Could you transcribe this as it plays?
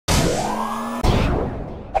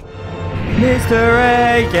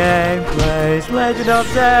mr-A-game plays Legend of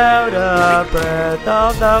Zelda Breath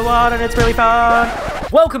of the Wild, and it's really fun.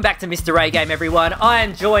 Welcome back to mr-A-game, everyone. I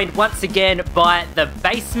am joined once again by the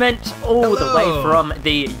basement, all the way from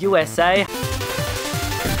the USA.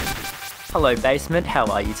 Hello, basement. How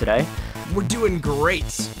are you today? We're doing great.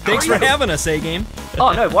 Thanks for having us, A-Game.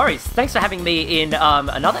 Oh, no worries. Thanks for having me in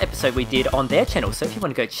another episode we did on their channel. So if you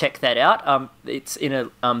want to go check that out, it's in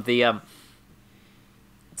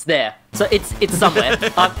it's there. So it's somewhere.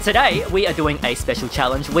 Today we are doing a special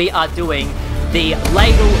challenge. We are doing the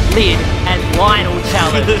Ladle, Lid, and Lynel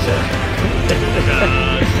challenge.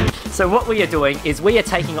 So what we are doing is we are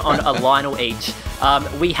taking on a Lynel each.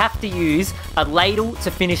 We have to use a ladle to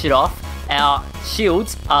finish it off. Our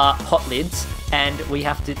shields are hot lids, and we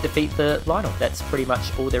have to defeat the Lynel. That's pretty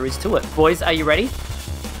much all there is to it. Boys, are you ready?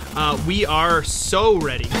 We are so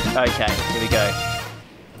ready. Okay, here we go.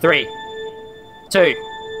 3, 2,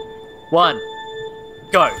 1,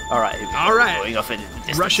 go. All right. Going off in the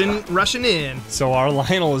distance. Rushing in. So our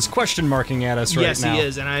Lynel is question marking at us right now. Yes, he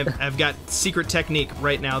is, and I've got secret technique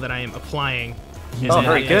right now that I am applying. Oh,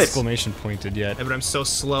 very good. Exclamation pointed yet. But I'm so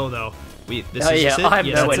slow though. This is yeah, it? I'm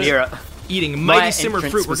nowhere near it. Eating mighty simmer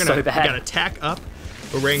entrance fruit. was We so gotta attack up.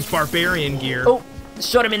 We're wearing barbarian gear. Oh,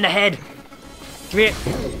 shot him in the head. Come here.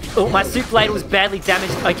 Oh, my soup ladle is badly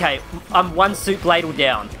damaged. Okay, I'm one soup ladle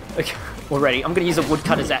down. Okay, already. I'm gonna use a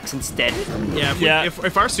woodcutter's axe instead. Yeah,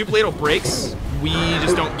 if our soup ladle breaks, we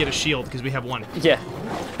just don't get a shield because we have one. Yeah.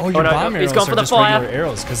 Oh, your bomb arrows he's gone for are the just fire. regular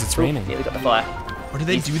arrows because it's raining. Yeah, we got the fire. Oh, do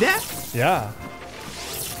they do that? Yeah.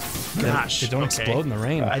 Gosh, They don't explode in the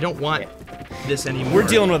rain. I don't want this anymore. We're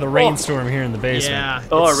dealing with a rainstorm here in the basement. Yeah.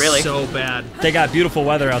 Oh, it's really? So bad. They got beautiful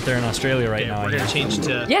weather out there in Australia right now. We're gonna change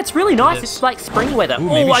to. Yeah, it's really nice. It's like spring weather. Ooh,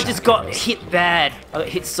 oh, I shotgun just got arrows. hit bad. I got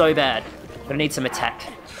hit so bad. Gonna need some attack.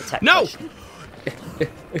 No! Push.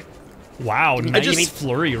 Wow, nice just-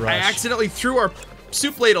 flurry rush. I accidentally threw our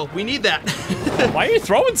soup ladle. We need that. Why are you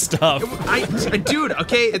throwing stuff? Dude,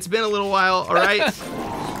 okay, it's been a little while, all right?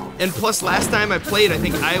 And plus, last time I played, I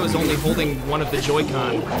think I was only holding one of the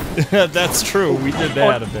Joy-Con. That's true. We did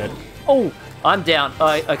that a bit. Oh, I'm down.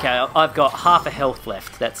 Okay, I've got half a health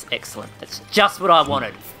left. That's excellent. That's just what I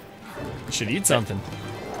wanted. You should eat something.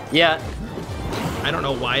 Yeah. I don't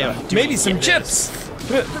know why I'm doing Maybe some this. chips.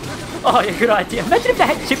 Oh, yeah, good idea. Imagine if they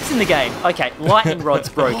had chips in the game. Okay, lightning rod's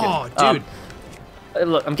broken. Oh, dude.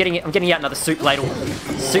 Look, I'm getting out another soup ladle.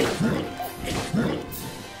 Soup.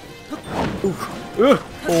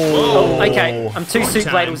 Oh, okay. I'm 2 soup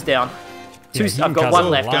time. ladles down. Yeah, I've got one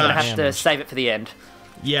left. lot I'm of gonna have to damage. save it for the end.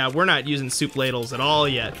 Yeah, we're not using soup ladles at all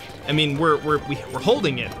yet. I mean, we're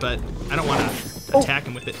holding it, but I don't want to attack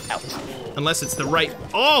him with it. Ouch. Unless it's the right.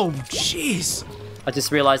 Oh, jeez. I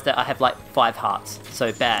just realized that I have like 5 hearts.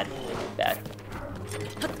 So bad. Bad.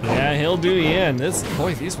 Yeah, he'll do you in.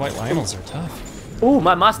 Boy, these white Lynels are tough. Ooh,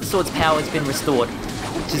 my Master Sword's power has been restored.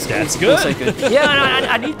 Which is That's also good. good. Yeah,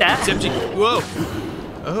 I need that. Except whoa.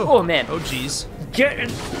 Oh, man. Oh, jeez.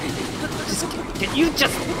 Can you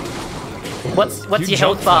just... What's You your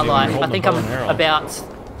health jump bar funny when like? you're I think holding I'm a bow and arrow. about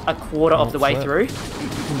a quarter of the way flip. through.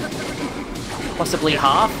 Possibly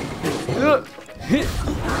half.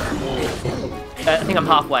 I think I'm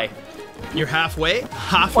halfway. You're halfway?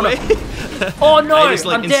 Halfway? Oh no! I just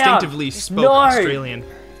like I'm down. instinctively spoke No! Australian.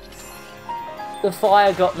 The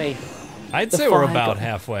fire got me. I'd The say we're fire about got-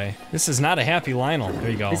 halfway. This is not a happy Lynel. There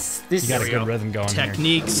you go. This You got a is- good rhythm going here.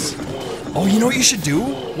 Techniques. Oh, you know what you should do?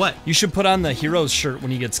 What? You should put on the hero's shirt when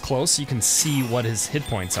he gets close so you can see what his hit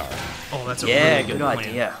points are. Oh, that's a Yeah, really good plan.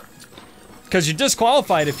 idea. Because you're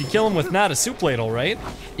disqualified if you kill him with not a soup ladle, right?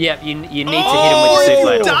 Yep, you need to hit him Oh, with the soup you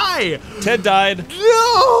ladle. die! Ted died.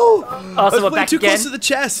 No! Oh, so we're way back too again. close to the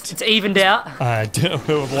chest. It's evened out.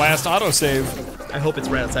 Last autosave. I hope it's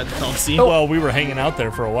right outside the Coliseum. Well, we were hanging out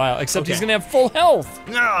there for a while, except he's Okay. going to have full health.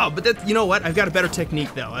 No, but that, you know what? I've got a better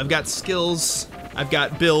technique though. I've got skills. I've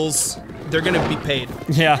got bills. They're gonna be paid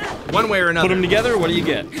Yeah. one way or another. Put them together, what do you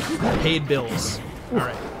get? Paid bills. All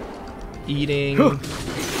right. Eating.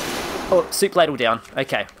 Oh, soup ladle down.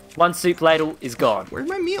 Okay. 1 soup ladle is gone. Where's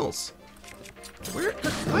my meals? Where?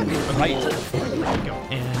 What? Right. There we go.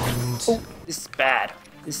 And Oh, this is bad.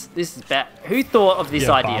 This is bad. Who thought of this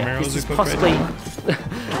Yeah, bomb idea? arrows This are is quick, possibly...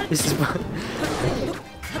 this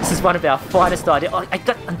is one of our finest ideas. Oh, I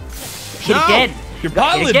got hit No! again. Your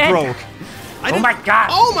Got hit pilot again. broke. I Oh didn't- my god.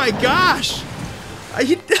 Oh my gosh! I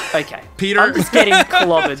hit. Okay. Peter. I'm just getting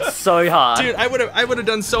clobbered so hard. Dude, I would have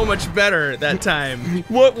done so much better that time.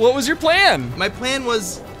 What was your plan? My plan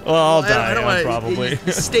was Well, I'll I die, don't wanna, probably.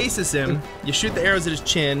 You stasis him. You shoot the arrows at his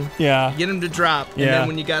chin. Yeah. Get him to drop, and Yeah. then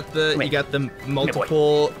when you got the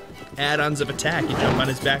multiple add-ons of attack, you jump on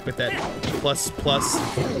his back with that plus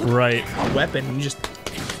Right. weapon, and you just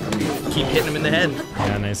keep hitting him in the head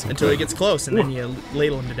Yeah, nice and until he quick. gets close, and then you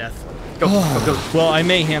ladle him to death. Go, go, go. Well, I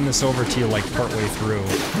may hand this over to you like partway through.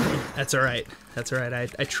 That's all right. That's all right.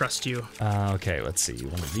 I trust you. Okay, let's see.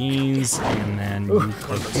 One of these, and then you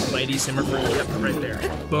click Mighty Simmer for yep, right there.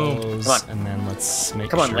 Boom. those, Come on. and then let's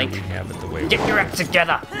make Come on, sure Link. we have it the way. Get your act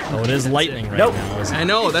together. Oh, it is lightning right Nope. now, isn't I it?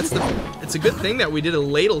 know. It's a good thing that we did a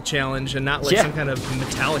ladle challenge and not like Yeah. some kind of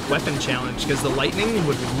metallic weapon challenge, because the lightning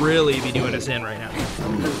would really be doing us in right now.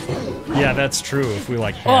 Yeah, that's true. If we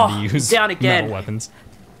like had to use down again. metal weapons.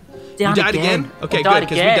 Down You died again? Okay, I good, died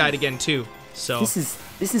because we again. died again too. So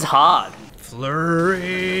This is hard.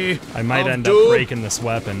 flurry. I might of end up doom. breaking this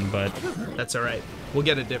weapon, but That's all right. We'll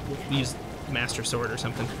get a dip. We'll use Master Sword or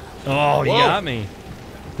something. oh, you Whoa. got me.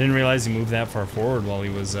 Didn't realize he moved that far forward while he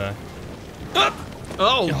was. Oh,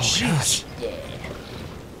 Oh jeez.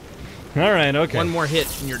 All right, okay. One more hit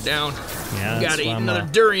and you're down. Yeah, You that's gotta eat what I'm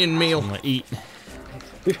another durian I'm meal. gonna eat.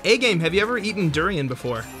 A-game, have you ever eaten durian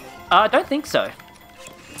before? I don't think so.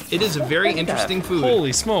 It is a very think I have. interesting food.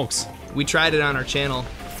 Holy smokes! We tried it on our channel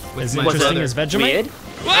with Is it my interesting brother. as Vegemite? Weird.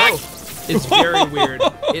 Oh, it's very weird.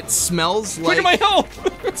 It smells Look at my like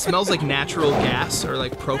health! it smells like natural gas or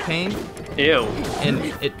like propane, Ew. and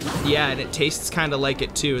it tastes kind of like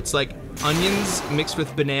it too. It's like onions mixed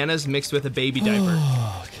with bananas mixed with a baby diaper.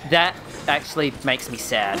 That actually makes me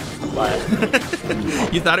sad. Like,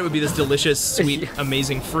 You thought it would be this delicious, sweet,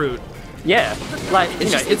 amazing fruit. yeah, like you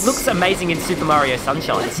know, just- it looks amazing in Super Mario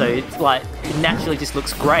Sunshine, so it's like it naturally just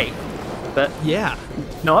looks great. But Yeah.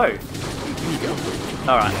 no.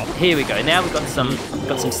 All right, here we go. Now we've got some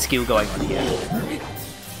skill going on here.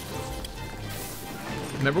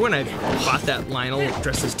 Remember when I fought that Lynel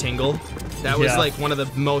dressed as Tingle? That was Yeah. like one of the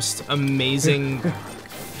most amazing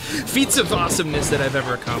feats of awesomeness that I've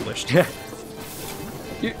ever accomplished. Don't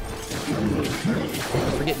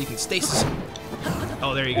forget you can stasis him.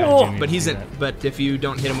 Oh, there you go. Oh. But he's Do in. that. But if you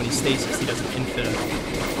don't hit him when he's stasis, he does an infinite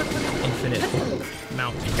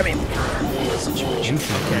mount Come in. situation.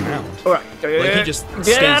 Infinite amount. All right. Like he just Get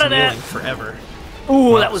stays out of there. kneeling forever.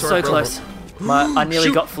 Ooh, that was so Sword close. I nearly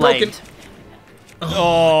Shoot, got flamed.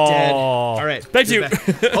 Oh, Dead. All right. Back to you're you.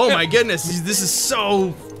 back. Oh my goodness, this is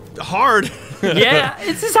so hard. Yeah,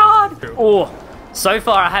 it's just hard. Oh, so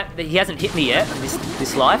far he hasn't hit me yet.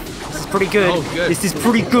 This life. This is pretty good. Oh, good. This is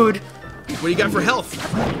pretty good. What do you got for health?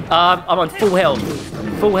 I'm on full health.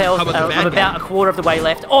 Full health. How about the bad I'm guy? about a quarter of the way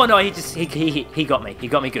left. Oh no, he got me. He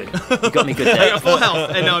got me good. He got me good I there. got full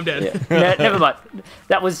health, and now I'm dead. Never mind.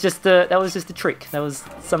 That was just a trick. That was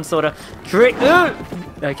some sort of trick.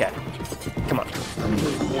 Okay. Come on.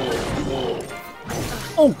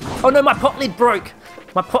 Oh no, my pot lid broke.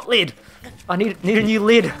 My pot lid. I need a new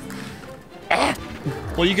lid. Ah.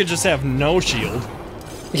 Well, you could just have no shield.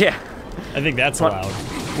 Yeah. I think that's What?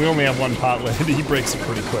 allowed. We only have one pot lid. He breaks it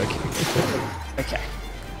pretty quick. Okay.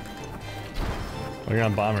 We're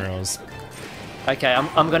on bomb arrows. Okay,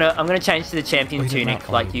 I'm gonna change to the champion Oh, he did tunic not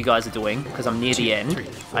like call. you guys are doing because I'm near the end. 3,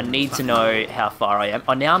 4, I need to know how far I am.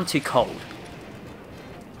 Oh, now I'm too cold.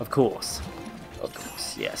 Of course. Of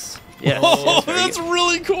course. Yes. Yes. Oh, yes, very that's good.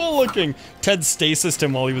 really cool looking. Ted stasised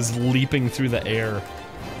him while he was leaping through the air.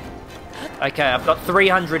 Okay, I've got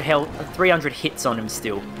 300 hits on him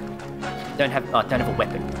still. Don't have a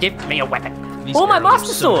weapon. Give me a weapon. These Oh, my arrows are master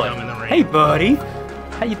so sword. dumb in the rain. Hey, buddy.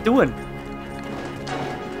 How you doing?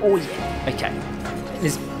 Oh yeah. Okay.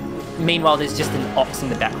 Meanwhile, there's just an ox in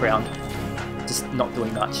the background, just not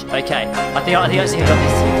doing much. Okay. I think I got this.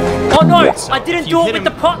 Oh no! So, I didn't if you do it hit with him-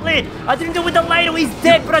 the pot lid. I didn't do it with the ladle. He's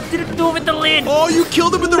dead, but I didn't do it with the lid. Oh, you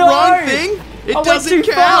killed him with the No! wrong thing? It I doesn't went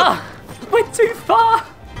too count. far. I went too far.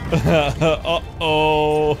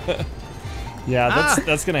 Uh-oh. Yeah, Ah.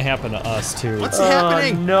 that's gonna happen to us too. What's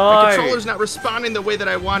happening? no. My controller's not responding the way that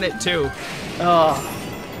I want it to. Oh.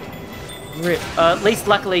 Rip. At least,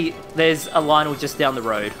 luckily, there's a Lynel just down the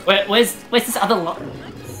road. Where's this other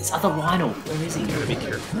Lynel? Where is he? Gotta be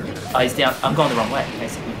careful. Oh, he's down. I'm going the wrong way. Okay,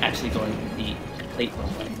 so I'm actually going the complete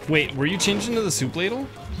wrong way. Wait, were you changing to the soup ladle?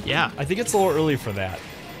 Yeah. I think it's a little early for that.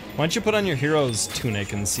 Why don't you put on your hero's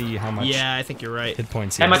tunic and see how much Yeah, I think you're right. hit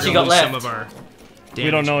points How he much has? you got Lose left? Some of our damage.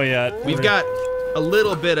 We don't know yet. We've got a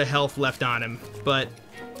little bit of health left on him, but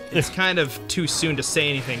it's kind of too soon to say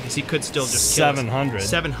anything because he could still just kill us. 700.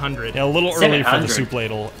 700. Yeah, a little early for the 700. soup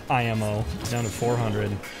ladle IMO. Down to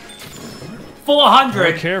 400.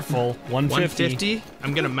 400. Be careful. 150. 150.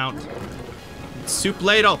 I'm gonna mount soup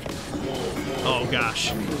ladle. Oh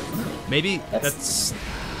gosh. Maybe that's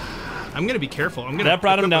I'm gonna be careful. I'm gonna That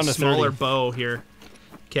brought him equip down a to smaller 30. bow here.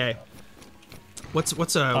 Okay. What's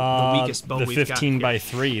the weakest bow the we've got? 15 here? by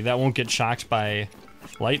 3. That won't get shocked by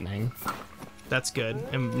lightning. That's good.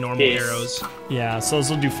 And normal Yes. arrows. Yeah, so those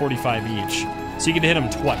will do 45 each. So you can hit him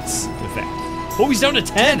twice with that. Oh, he's down to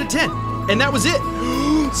 10. 10 to 10. And that was it.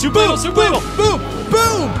 Soup ladle, soup ladle. Boom!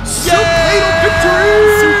 Boom! Soup ladle victory!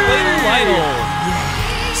 Soup ladle, ladle.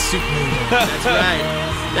 Yeah, soup ladle. That's right.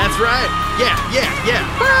 That's right. Yeah.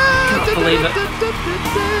 Can't believe it.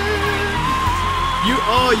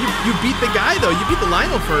 You beat the guy though. You beat the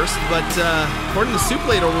Lynel first, but according to soup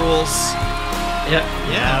ladle rules. Yep.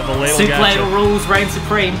 Yeah. The ladle Soup gotcha. ladle rules reign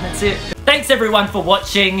supreme. That's it. Thanks everyone for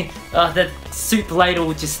watching. The soup ladle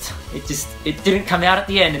it didn't come out at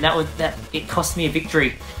the end, and it cost me a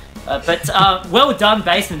victory. But well done,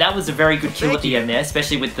 Basement. That was a very good kill at the end there,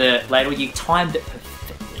 especially with the ladle. You timed it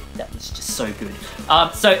perfectly. That was just so good.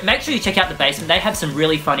 So make sure you check out the Basement. They have some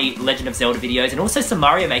really funny Legend of Zelda videos and also some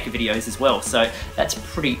Mario Maker videos as well. So that's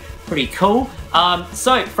pretty cool.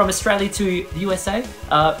 So from Australia to the USA,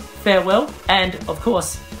 farewell, and of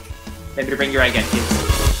course, remember to bring your A-game, kids.